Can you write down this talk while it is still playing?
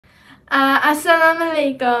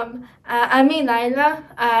Assalamualaikum. Ami Laila.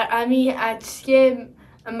 Ami aske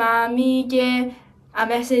mami ke a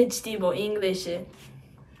message dibo English.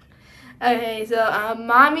 Okay, so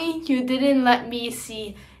mommy, you didn't let me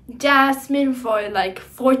see Jasmine for like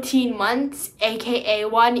 14 months, aka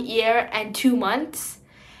 1 year and 2 months,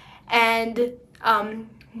 and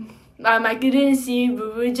I didn't see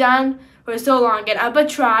Bubujan for so long, and Abba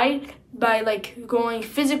tried by like going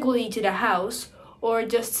physically to the house or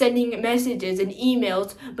just sending messages and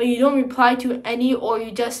emails, but you don't reply to any, or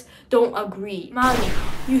you just don't agree. Mommy,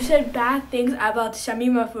 you said bad things about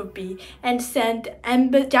Shamima Fupi and sent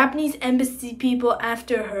Japanese embassy people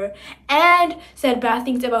after her and said bad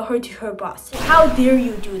things about her to her boss. How dare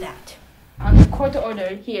you do that? On the court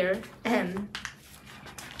order here,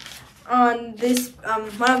 on this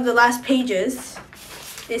one of the last pages,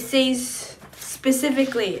 it says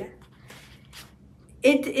specifically,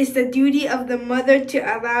 it is the duty of the mother to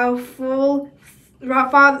allow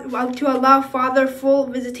father full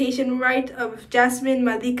visitation right of Jasmine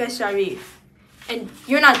Malika Sharif, and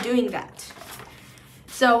you're not doing that.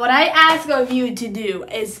 So what I ask of you to do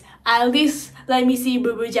is at least let me see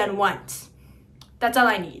Bubujan once. That's all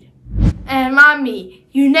I need. And mommy,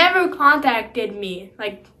 you never contacted me.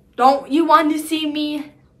 Like, don't you want to see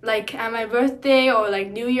me like at my birthday or like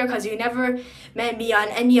New Year, because you never met me on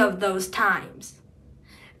any of those times.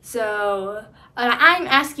 So what I'm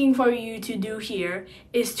asking for you to do here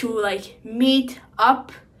is to like meet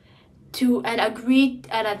up to and agree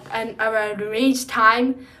at an arranged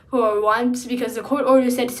time for once, because the court order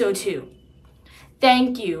said so too.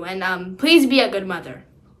 Thank you, and please be a good mother.